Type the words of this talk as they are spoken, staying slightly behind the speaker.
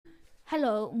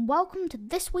Hello and welcome to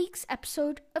this week's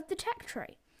episode of The Tech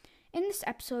Tray. In this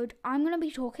episode, I'm going to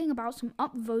be talking about some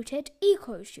upvoted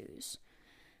eco shoes.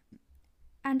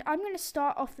 And I'm going to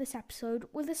start off this episode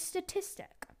with a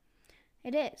statistic.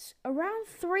 It is around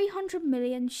 300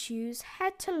 million shoes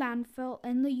head to landfill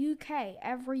in the UK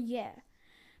every year.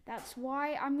 That's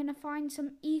why I'm going to find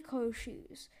some eco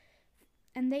shoes.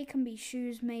 And they can be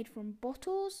shoes made from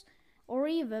bottles or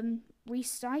even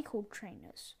recycled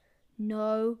trainers.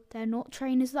 No, they're not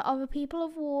trainers that other people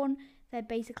have worn. They're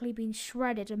basically been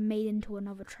shredded and made into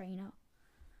another trainer.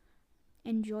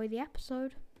 Enjoy the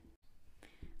episode.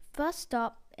 First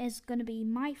up is going to be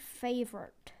my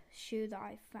favourite shoe that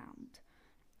I found.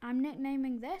 I'm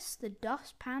nicknaming this the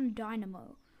Dustpan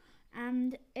Dynamo.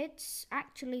 And it's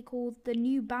actually called the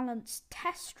New Balance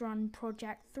Test Run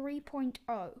Project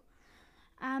 3.0.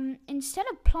 Instead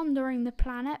of plundering the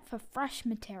planet for fresh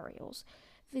materials,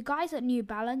 the guys at New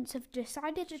Balance have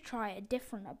decided to try a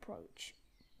different approach.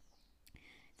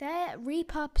 They're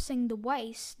repurposing the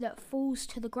waste that falls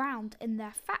to the ground in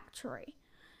their factory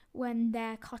when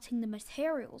they're cutting the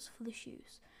materials for the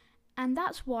shoes. And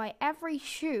that's why every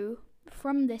shoe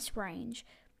from this range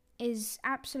is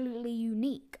absolutely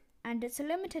unique, and it's a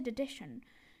limited edition,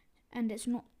 and it's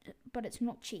not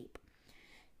cheap.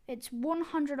 It's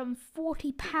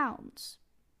 £140,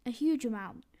 a huge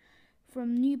amount,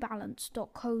 from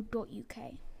newbalance.co.uk.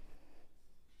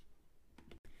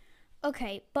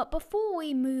 Okay, but before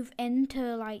we move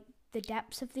into the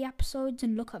depths of the episodes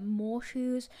and look at more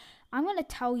shoes, I'm going to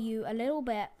tell you a little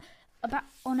bit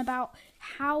about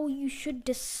how you should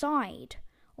decide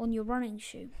on your running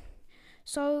shoe.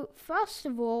 So first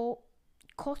of all,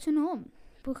 cotton on,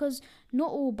 because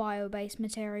not all bio-based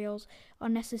materials are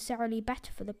necessarily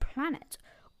better for the planet.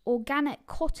 Organic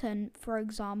cotton, for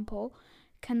example,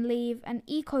 can leave an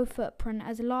eco footprint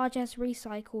as large as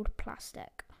recycled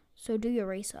plastic. So do your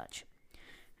research.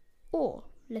 Or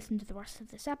listen to the rest of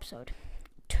this episode.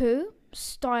 2,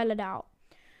 style it out.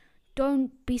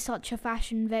 Don't be such a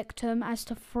fashion victim as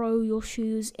to throw your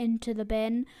shoes into the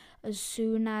bin as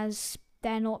soon as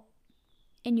they're not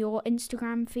in your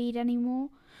Instagram feed anymore.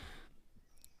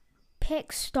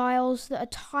 Pick styles that are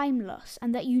timeless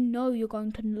and that you know you're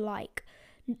going to like.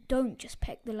 Don't just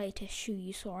pick the latest shoe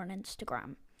you saw on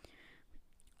Instagram.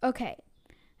 Okay,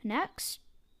 next,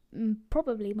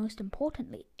 probably most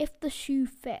importantly, if the shoe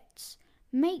fits,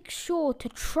 make sure to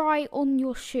try on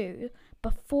your shoe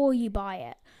before you buy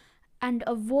it, and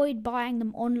avoid buying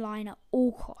them online at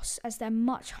all costs, as they're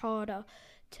much harder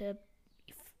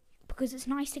because it's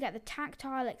nice to get the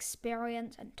tactile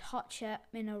experience and touch it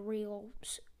in a real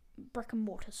brick and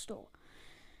mortar store.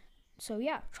 So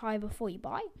yeah, try before you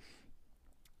buy.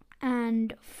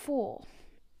 And 4,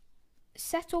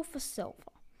 settle for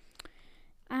silver.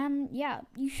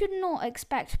 You should not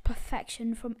expect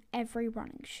perfection from every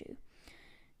running shoe.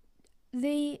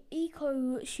 The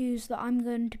eco shoes that I'm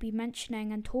going to be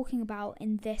mentioning and talking about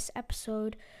in this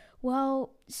episode,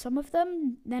 well, some of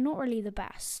them, they're not really the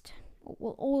best.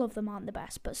 Well, all of them aren't the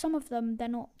best, but some of them, they're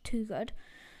not too good.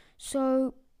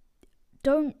 So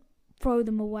don't throw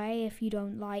them away if you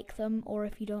don't like them, or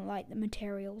if you don't like the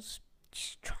materials.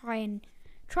 Just try and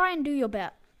do your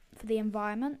bit for the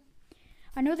environment.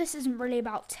 I know this isn't really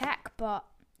about tech, but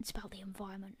it's about the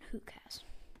environment. Who cares?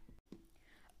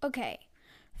 Okay,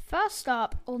 first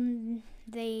up on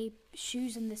the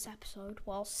shoes in this episode,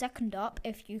 well, second up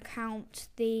if you count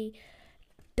the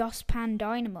Dustpan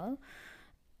Dynamo,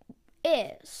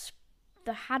 is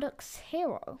the Haddocks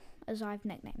Hero, as I've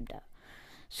nicknamed it.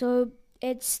 So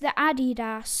it's the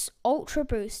Adidas Ultra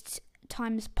Boost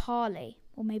times Parley.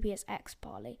 Or maybe it's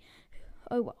X-Parley.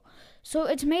 Oh well. So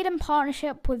it's made in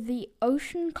partnership with the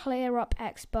ocean clear-up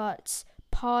experts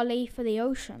Parley for the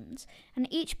Oceans. And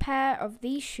each pair of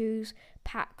these shoes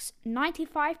packs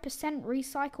 95%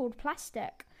 recycled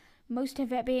plastic. Most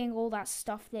of it being all that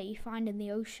stuff that you find in the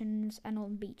oceans and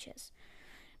on beaches.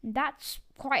 That's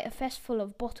quite a fistful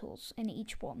of bottles in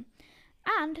each one.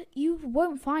 And you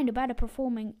won't find a better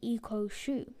performing eco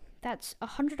shoe. That's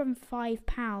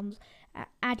 £105 at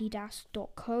adidas.co.uk.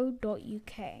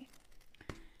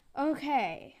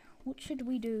 Okay, what should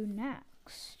we do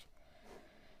next?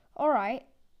 Alright,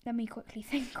 let me quickly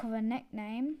think of a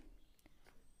nickname.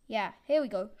 Yeah, here we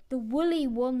go. The Woolly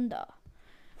Wonder.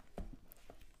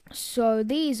 So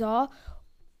these are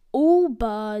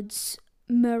Allbirds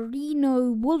Merino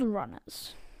Wool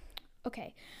Runners.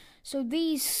 Okay, so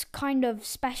these kind of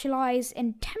specialise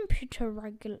in temperature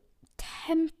regulating.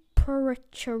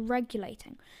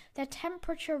 They're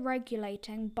temperature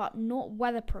regulating but not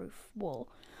weatherproof wool.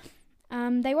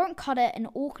 They won't cut it in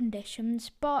all conditions,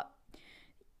 but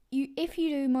if you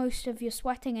do most of your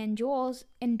sweating indoors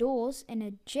in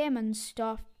a gym and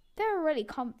stuff, they're a really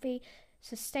comfy,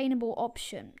 sustainable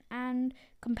option. And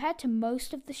compared to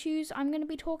most of the shoes I'm going to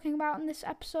be talking about in this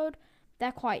episode,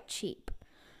 they're quite cheap.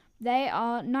 They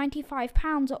are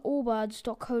 £95 at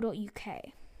allbirds.co.uk.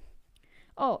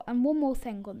 Oh, and one more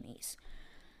thing on these.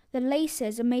 The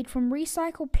laces are made from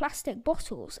recycled plastic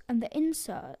bottles, and the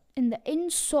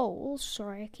insoles,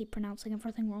 sorry, I keep pronouncing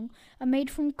everything wrong, are made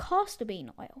from castor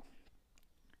bean oil.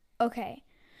 Okay.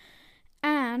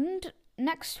 And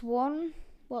next one,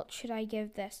 what should I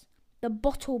give this? The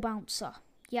Bottle Bouncer.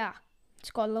 Yeah,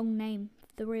 it's got a long name,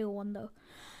 the real one though.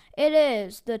 It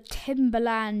is the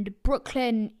Timberland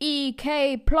Brooklyn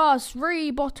EK Plus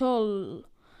Rebottle.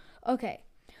 Okay.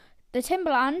 The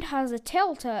Timberland has a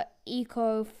Tilter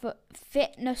Eco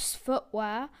Fitness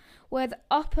footwear with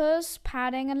uppers,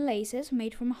 padding and laces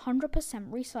made from 100%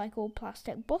 recycled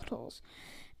plastic bottles.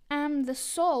 And the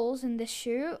soles in this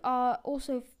shoe are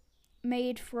also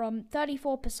made from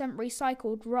 34%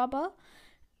 recycled rubber,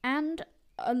 and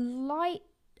the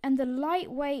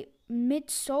lightweight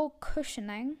midsole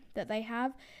cushioning that they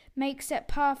have makes it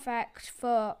perfect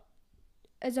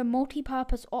as a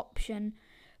multi-purpose option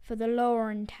for the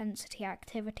lower intensity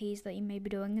activities that you may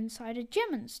be doing inside a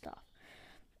gym and stuff.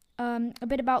 A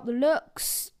bit about the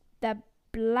looks. They're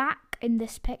black in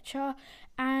this picture,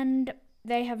 and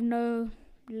they have no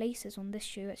laces on this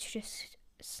shoe. It's just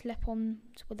slip-on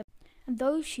with and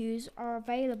those shoes are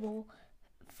available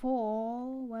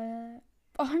for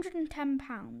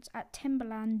 £110 at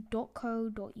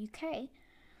timberland.co.uk.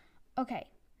 Okay,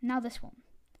 now this one.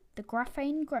 The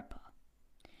Graphene Gripper.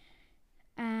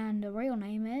 And the real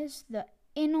name is the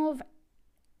Innov-8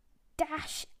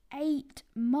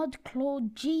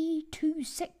 Mudclaw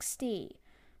G260.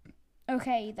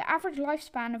 Okay, the average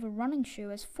lifespan of a running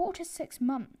shoe is 4 to 6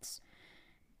 months.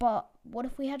 But what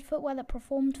if we had footwear that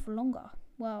performed for longer?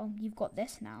 Well, you've got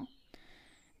this now.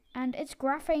 And it's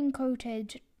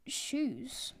graphene-coated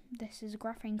shoes. This is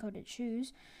graphene-coated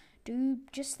shoes. Do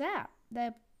just that.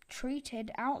 They're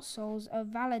treated outsoles are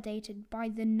validated by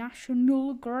the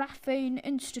National Graphene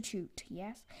Institute,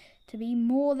 yes, to be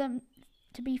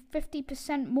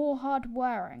 50% more hard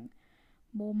wearing.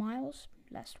 More miles,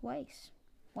 less waste.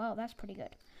 Well, that's pretty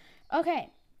good.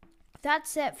 Okay,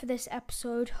 that's it for this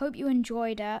episode. Hope you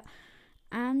enjoyed it.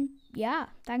 And yeah,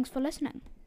 thanks for listening.